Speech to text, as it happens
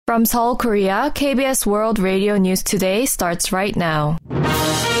From Seoul, Korea, KBS World Radio News Today starts right now.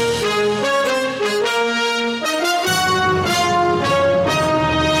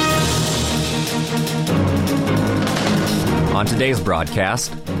 On today's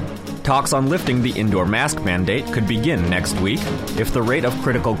broadcast, talks on lifting the indoor mask mandate could begin next week if the rate of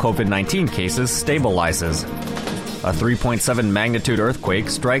critical COVID-19 cases stabilizes. A 3.7 magnitude earthquake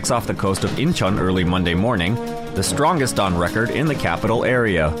strikes off the coast of Incheon early Monday morning, the strongest on record in the capital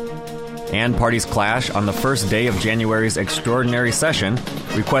area. And parties clash on the first day of January's extraordinary session,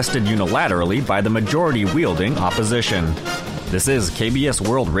 requested unilaterally by the majority-wielding opposition. This is KBS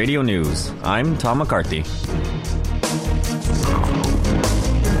World Radio News. I'm Tom McCarthy.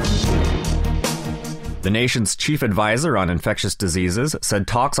 The nation's chief advisor on infectious diseases said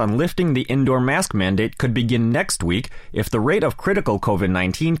talks on lifting the indoor mask mandate could begin next week if the rate of critical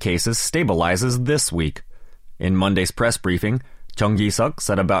COVID-19 cases stabilizes this week. In Monday's press briefing, Chung Gi-suk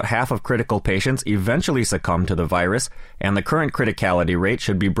said about half of critical patients eventually succumb to the virus, and the current criticality rate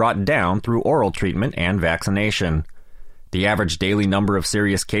should be brought down through oral treatment and vaccination. The average daily number of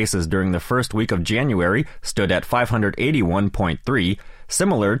serious cases during the first week of January stood at 581.3,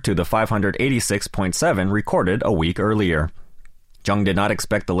 similar to the 586.7 recorded a week earlier. Chung did not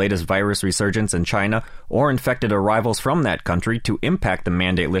expect the latest virus resurgence in China or infected arrivals from that country to impact the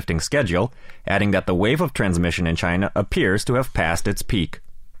mandate lifting schedule, adding that the wave of transmission in China appears to have passed its peak.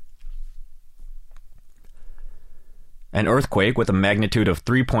 An earthquake with a magnitude of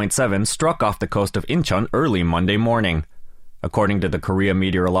 3.7 struck off the coast of Incheon early Monday morning. According to the Korea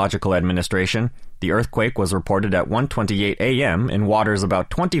Meteorological Administration, the earthquake was reported at 1:28 a.m. in waters about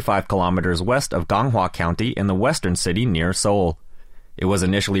 25 kilometers west of Ganghwa County in the western city near Seoul. It was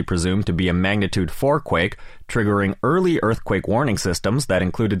initially presumed to be a magnitude 4 quake, triggering early earthquake warning systems that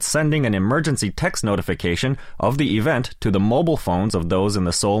included sending an emergency text notification of the event to the mobile phones of those in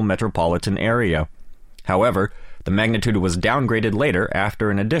the Seoul metropolitan area. However, the magnitude was downgraded later after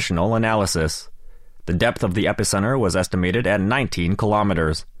an additional analysis. The depth of the epicenter was estimated at 19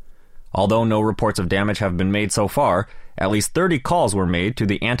 kilometers. Although no reports of damage have been made so far, at least 30 calls were made to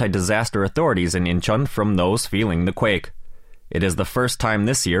the anti-disaster authorities in Incheon from those feeling the quake. It is the first time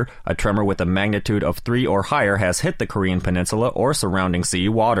this year a tremor with a magnitude of 3 or higher has hit the Korean peninsula or surrounding sea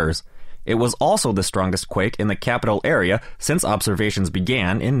waters. It was also the strongest quake in the capital area since observations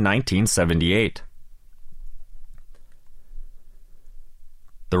began in 1978.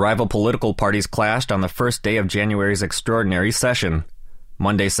 The rival political parties clashed on the first day of January's extraordinary session.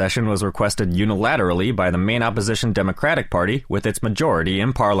 Monday's session was requested unilaterally by the main opposition Democratic Party with its majority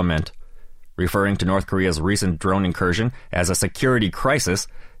in parliament. Referring to North Korea's recent drone incursion as a security crisis,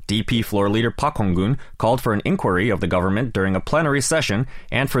 DP floor leader Park Hong-gun called for an inquiry of the government during a plenary session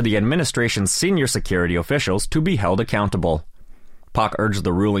and for the administration's senior security officials to be held accountable. Park urged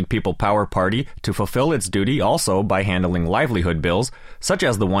the ruling People Power Party to fulfill its duty also by handling livelihood bills, such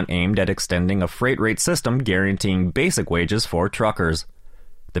as the one aimed at extending a freight rate system guaranteeing basic wages for truckers.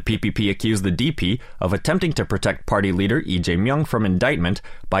 The PPP accused the DP of attempting to protect party leader Lee Jae-myung from indictment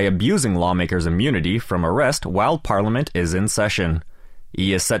by abusing lawmakers' immunity from arrest while Parliament is in session.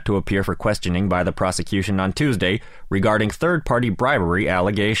 Lee is set to appear for questioning by the prosecution on Tuesday regarding third-party bribery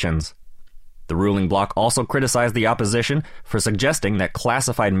allegations. The ruling bloc also criticized the opposition for suggesting that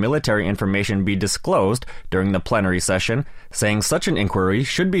classified military information be disclosed during the plenary session, saying such an inquiry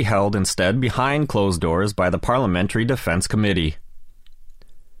should be held instead behind closed doors by the Parliamentary Defense Committee.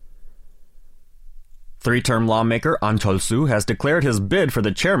 Three-term lawmaker Ahn Cheol-soo has declared his bid for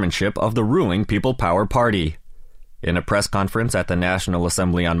the chairmanship of the ruling People Power Party. In a press conference at the National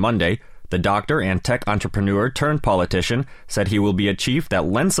Assembly on Monday, the doctor and tech entrepreneur turned politician said he will be a chief that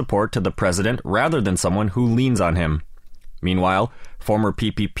lends support to the president rather than someone who leans on him. Meanwhile, former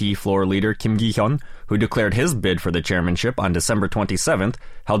PPP floor leader Kim Gi-hyun, who declared his bid for the chairmanship on December 27th,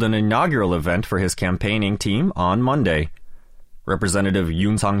 held an inaugural event for his campaigning team on Monday. Representative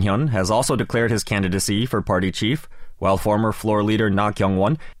Yoon Sang-hyun has also declared his candidacy for party chief, while former floor leader Na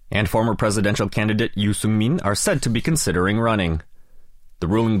Kyung-won and former presidential candidate Yoo Sung-min are said to be considering running. The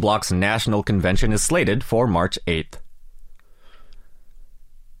ruling bloc's national convention is slated for March 8th.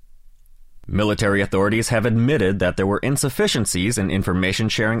 Military authorities have admitted that there were insufficiencies in information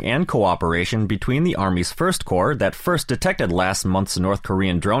sharing and cooperation between the Army's First Corps that first detected last month's North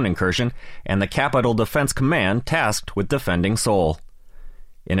Korean drone incursion and the Capital Defense Command tasked with defending Seoul.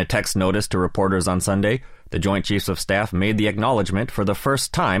 In a text notice to reporters on Sunday, the Joint Chiefs of Staff made the acknowledgement for the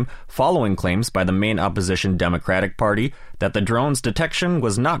first time following claims by the main opposition Democratic Party that the drone's detection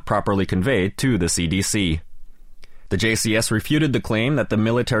was not properly conveyed to the CDC. The JCS refuted the claim that the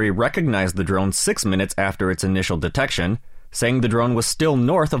military recognized the drone 6 minutes after its initial detection, saying the drone was still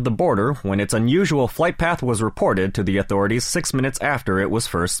north of the border when its unusual flight path was reported to the authorities 6 minutes after it was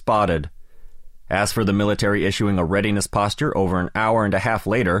first spotted. As for the military issuing a readiness posture over an hour and a half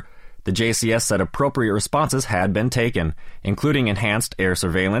later, the JCS said appropriate responses had been taken, including enhanced air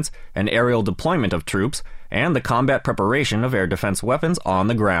surveillance and aerial deployment of troops and the combat preparation of air defense weapons on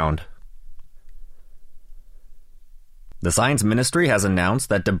the ground. The Science Ministry has announced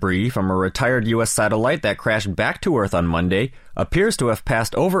that debris from a retired U.S. satellite that crashed back to Earth on Monday appears to have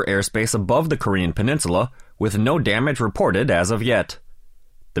passed over airspace above the Korean peninsula, with no damage reported as of yet.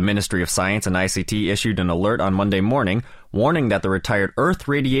 The Ministry of Science and ICT issued an alert on Monday morning, warning that the retired Earth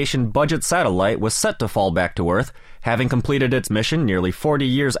Radiation Budget satellite was set to fall back to Earth, having completed its mission nearly 40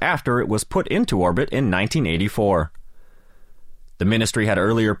 years after it was put into orbit in 1984. The ministry had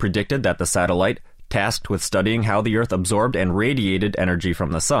earlier predicted that the satellite, tasked with studying how the Earth absorbed and radiated energy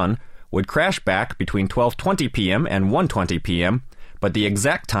from the Sun, would crash back between 12:20 p.m. and 1:20 p.m., but the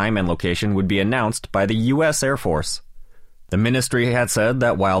exact time and location would be announced by the U.S. Air Force. The ministry had said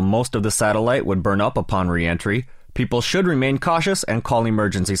that while most of the satellite would burn up upon re-entry, people should remain cautious and call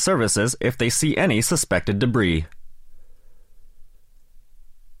emergency services if they see any suspected debris.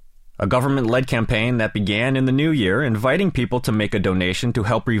 A government-led campaign that began in the new year inviting people to make a donation to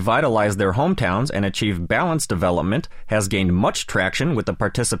help revitalize their hometowns and achieve balanced development has gained much traction with the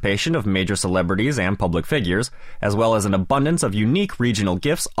participation of major celebrities and public figures, as well as an abundance of unique regional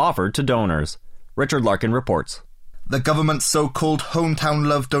gifts offered to donors. Richard Larkin reports. The government's so-called Hometown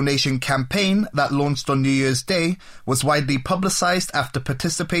Love donation campaign that launched on New Year's Day was widely publicised after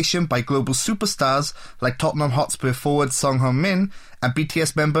participation by global superstars like Tottenham Hotspur forward Song Heung-min and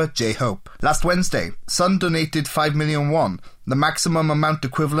BTS member J-Hope. Last Wednesday, Sun donated 5 million won, the maximum amount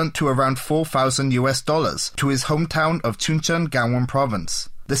equivalent to around $4,000 to his hometown of Chuncheon, Gangwon Province.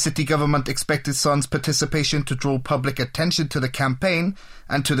 The city government expected Sun's participation to draw public attention to the campaign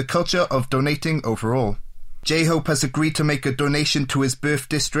and to the culture of donating overall. J-Hope has agreed to make a donation to his birth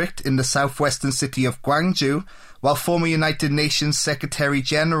district in the southwestern city of Gwangju, while former United Nations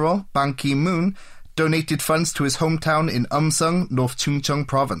Secretary-General Ban Ki-moon donated funds to his hometown in Umseong, North Chungcheong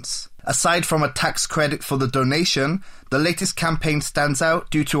Province. Aside from a tax credit for the donation, the latest campaign stands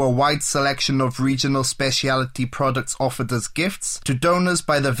out due to a wide selection of regional specialty products offered as gifts to donors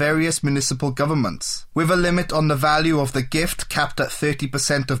by the various municipal governments. With a limit on the value of the gift capped at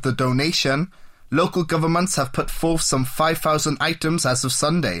 30% of the donation, local governments have put forth some 5,000 items as of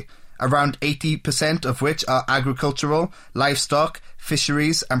Sunday, around 80% of which are agricultural, livestock,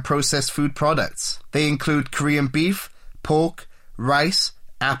 fisheries and processed food products. They include Korean beef, pork, rice,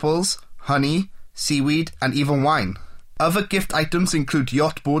 apples, honey, seaweed and even wine. Other gift items include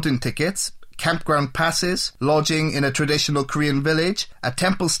yacht boarding tickets, campground passes, lodging in a traditional Korean village, a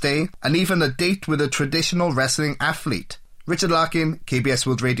temple stay and even a date with a traditional wrestling athlete. Richard Larkin, KBS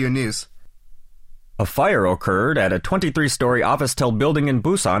World Radio News. A fire occurred at a 23-story office-tel building in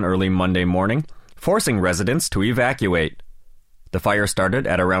Busan early Monday morning, forcing residents to evacuate. The fire started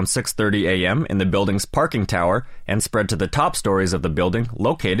at around 6:30 a.m. in the building's parking tower and spread to the top stories of the building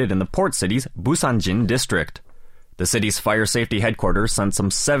located in the port city's Busanjin district. The city's fire safety headquarters sent some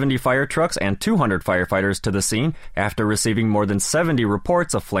 70 fire trucks and 200 firefighters to the scene after receiving more than 70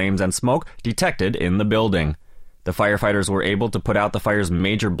 reports of flames and smoke detected in the building. The firefighters were able to put out the fire's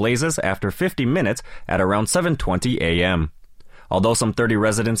major blazes after 50 minutes at around 7:20 a.m. Although some 30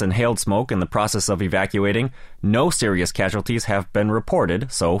 residents inhaled smoke in the process of evacuating, no serious casualties have been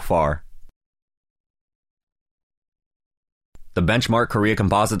reported so far. The benchmark Korea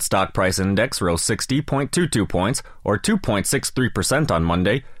Composite Stock Price Index rose 60.22 points, or 2.63% on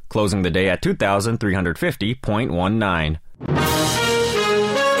Monday, closing the day at 2,350.19.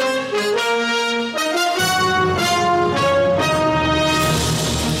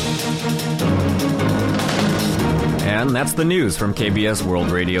 And that's the news from KBS World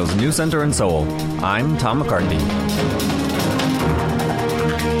Radio's News Center in Seoul. I'm Tom McCarthy.